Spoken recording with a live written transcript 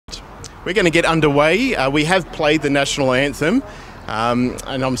We're going to get underway. We have played the national anthem, and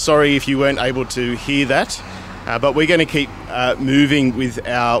I'm sorry if you weren't able to hear that, but we're going to keep moving with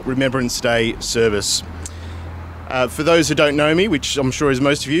our Remembrance Day service. For those who don't know me, which I'm sure is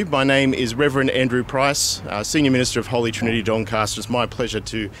most of you, my name is Reverend Andrew Price, Senior Minister of Holy Trinity Doncaster. It's my pleasure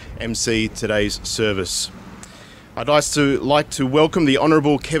to MC today's service. I'd like to welcome the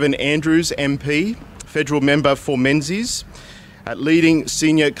Honourable Kevin Andrews MP, Federal Member for Menzies, leading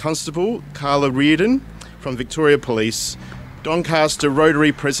Senior Constable Carla Reardon from Victoria Police, Doncaster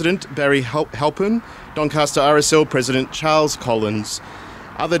Rotary President Barry Halpin, Doncaster RSL President Charles Collins,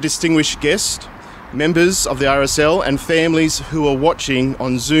 other distinguished guests, members of the RSL and families who are watching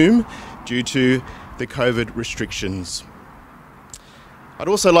on Zoom due to the COVID restrictions. I'd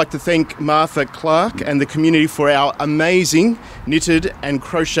also like to thank Martha Clark and the community for our amazing knitted and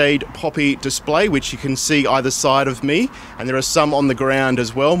crocheted poppy display, which you can see either side of me, and there are some on the ground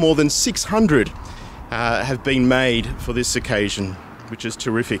as well. More than 600 have been made for this occasion, which is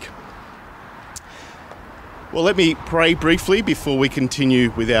terrific. Well, let me pray briefly before we continue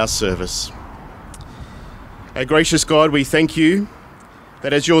with our service. Our gracious God, we thank you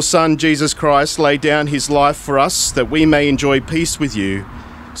that as your Son, Jesus Christ, laid down his life for us, that we may enjoy peace with you,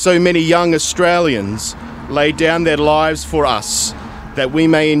 so many young Australians laid down their lives for us, that we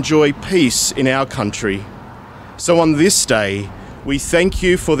may enjoy peace in our country. So on this day, we thank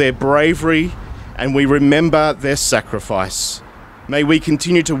you for their bravery and we remember their sacrifice. May we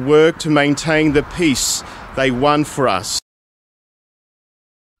continue to work to maintain the peace they won for us.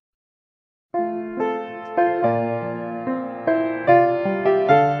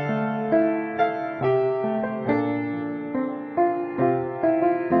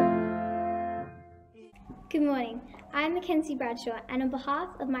 Good morning, I'm Mackenzie Bradshaw, and on behalf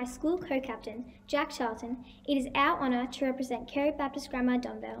of my school co-captain, Jack Charlton, it is our honour to represent Carey Baptist Grammar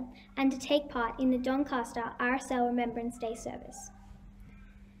Donvale and to take part in the Doncaster RSL Remembrance Day service.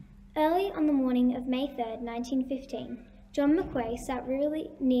 Early on the morning of May 3rd, 1915, John McQuay sat really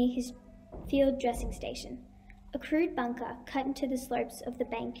near his field dressing station, a crude bunker cut into the slopes of the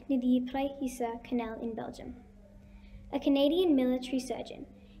bank near the Ypres-Hisseux Canal in Belgium. A Canadian military surgeon,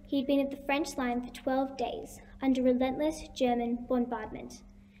 he had been at the French line for 12 days under relentless German bombardment,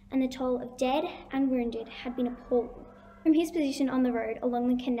 and the toll of dead and wounded had been appalling. From his position on the road along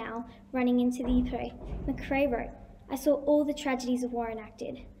the canal running into the Ypres, McRae wrote, "I saw all the tragedies of war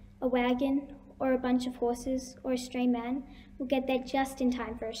enacted. A wagon, or a bunch of horses, or a stray man will get there just in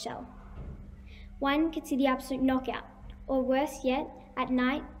time for a shell. One could see the absolute knockout, or worse yet, at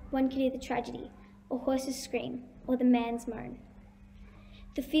night one could hear the tragedy, or horses scream, or the man's moan."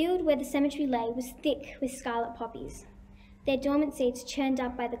 The field where the cemetery lay was thick with scarlet poppies, their dormant seeds churned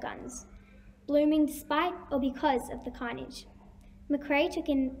up by the guns, blooming despite or because of the carnage. McRae took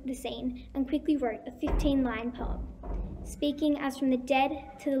in the scene and quickly wrote a 15-line poem, speaking as from the dead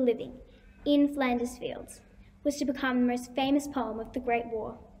to the living, in Flanders Fields, was to become the most famous poem of the Great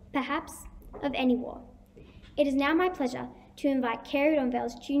War, perhaps of any war. It is now my pleasure to invite Carey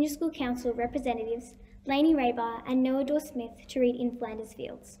Donvale's Junior School Council representatives, Lainey Raybar and Noah Dorr-Smith, to read In Flanders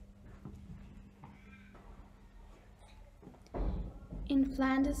Fields. In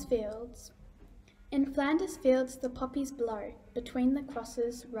Flanders Fields. In Flanders Fields the poppies blow, between the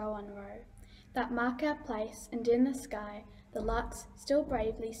crosses row on row, that mark our place, and in the sky the larks still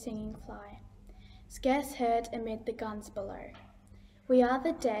bravely singing fly, scarce heard amid the guns below. We are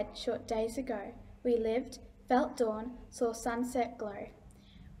the dead, short days ago, we lived, felt dawn, saw sunset glow,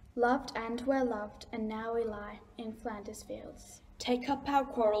 loved and were loved, and now we lie in Flanders Fields. Take up our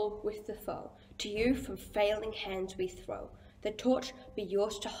quarrel with the foe, to you from failing hands we throw. The torch be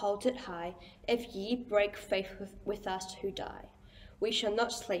yours to hold it high, if ye break faith with us who die. We shall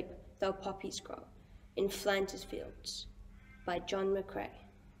not sleep, though poppies grow, in Flanders Fields, by John McRae.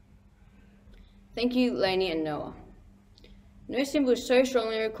 Thank you, Lainey and Noah. No symbol so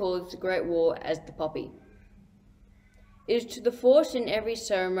strongly records the Great War as the poppy. It is to the fore in every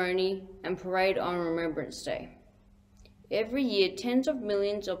ceremony and parade on Remembrance Day. Every year, tens of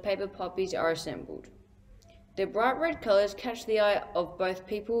millions of paper poppies are assembled. Their bright red colours catch the eye of both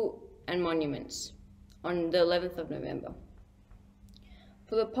people and monuments on the 11th of November.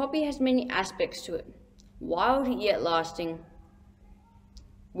 For the poppy has many aspects to it, wild yet lasting,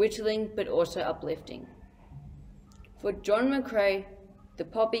 whittling but also uplifting. For John McRae, the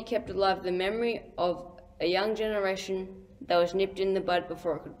poppy kept alive the memory of a young generation that was nipped in the bud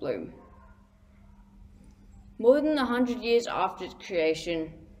before it could bloom. More than 100 years after its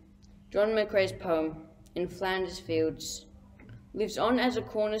creation, John McRae's poem, In Flanders Fields, lives on as a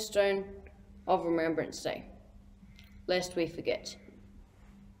cornerstone of Remembrance Day, lest we forget.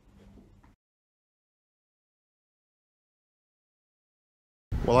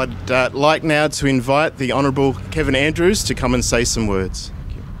 Well, I'd like now to invite the Honourable Kevin Andrews to come and say some words.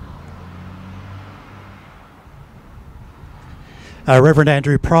 Reverend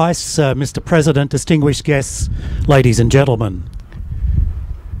Andrew Price, Mr. President, distinguished guests, ladies and gentlemen.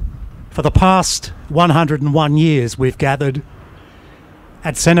 For the past 101 years we've gathered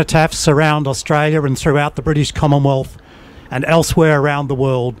at cenotaphs around Australia and throughout the British Commonwealth and elsewhere around the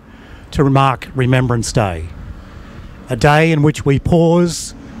world to mark Remembrance Day, a day in which we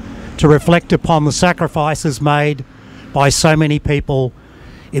pause to reflect upon the sacrifices made by so many people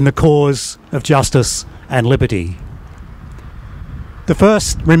in the cause of justice and liberty. The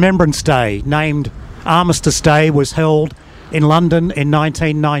first Remembrance Day, named Armistice Day, was held in London in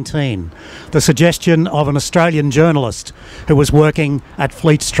 1919, the suggestion of an Australian journalist who was working at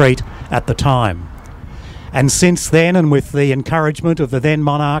Fleet Street at the time. And since then, and with the encouragement of the then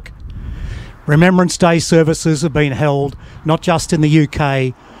monarch, Remembrance Day services have been held not just in the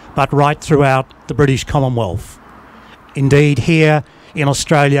UK, but right throughout the British Commonwealth. Indeed, here in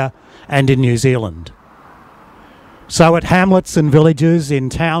Australia and in New Zealand. So at hamlets and villages, in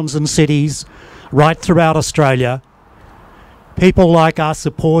towns and cities, right throughout Australia, people like us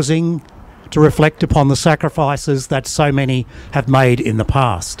are pausing to reflect upon the sacrifices that so many have made in the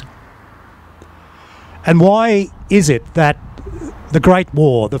past. And why is it that the Great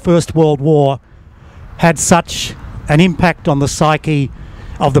War, the First World War, had such an impact on the psyche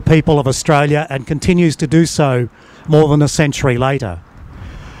of the people of Australia and continues to do so more than a century later?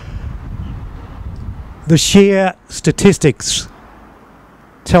 The sheer statistics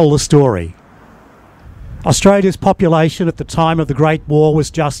tell the story. Australia's population at the time of the Great War was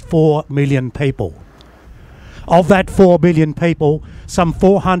just 4 million people. Of that 4 million people, some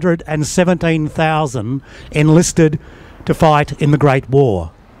 417,000 enlisted to fight in the Great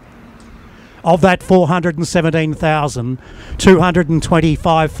War. Of that 417,000,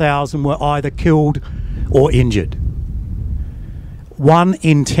 225,000 were either killed or injured. 1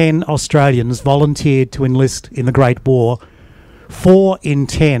 in 10 Australians volunteered to enlist in the Great War. 4 in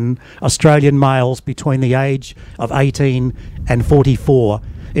 10 Australian males between the age of 18 and 44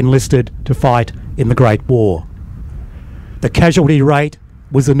 enlisted to fight in the Great War. The casualty rate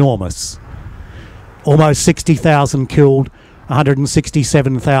was enormous. Almost 60,000 killed,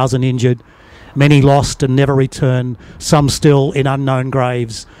 167,000 injured, many lost and never returned, some still in unknown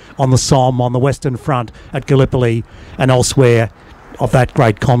graves on the Somme, on the Western Front, at Gallipoli and elsewhere of that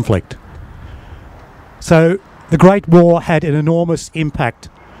great conflict. So the Great War had an enormous impact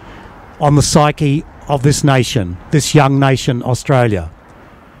on the psyche of this nation, this young nation, Australia.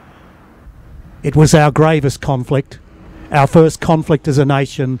 It was our gravest conflict, our first conflict as a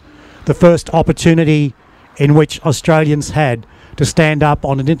nation, the first opportunity in which Australians had to stand up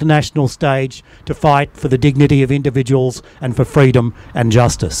on an international stage to fight for the dignity of individuals and for freedom and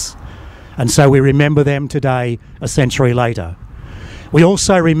justice. And so we remember them today, a century later. We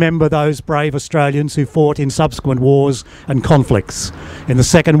also remember those brave Australians who fought in subsequent wars and conflicts, in the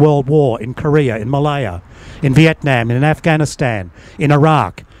Second World War, in Korea, in Malaya, in Vietnam, in Afghanistan, in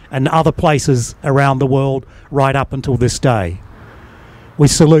Iraq, and other places around the world right up until this day. We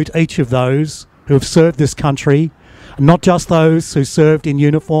salute each of those who have served this country, not just those who served in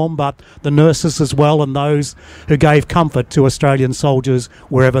uniform, but the nurses as well, and those who gave comfort to Australian soldiers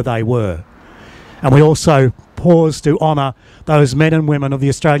wherever they were. And we also pause to honour those men and women of the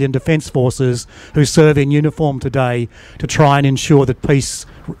Australian Defence Forces who serve in uniform today to try and ensure that peace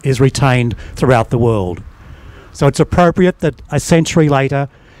is retained throughout the world. So it's appropriate that a century later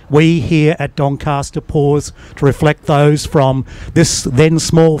we here at Doncaster pause to reflect those from this then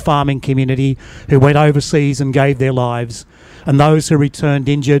small farming community who went overseas and gave their lives, and those who returned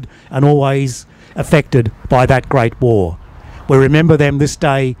injured and always affected by that great war. We remember them this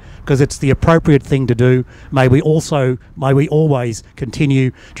day because it's the appropriate thing to do. May we always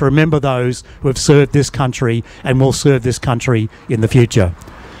continue to remember those who have served this country and will serve this country in the future,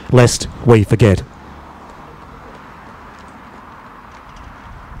 lest we forget.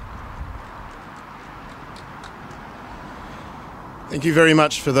 Thank you very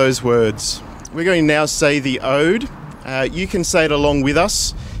much for those words. We're going to now say the ode. You can say it along with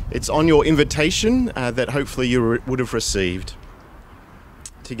us. It's on your invitation that hopefully you would have received.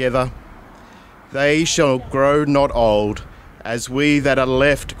 Together. They shall grow not old, as we that are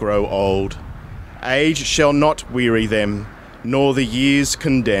left grow old. Age shall not weary them, nor the years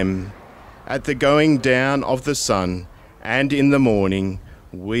condemn. At the going down of the sun, and in the morning,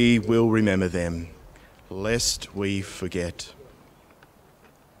 we will remember them, lest we forget.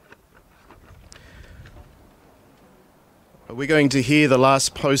 We're going to hear the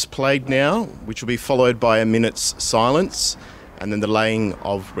last post played now, which will be followed by a minute's silence. and then the laying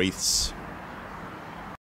of wreaths.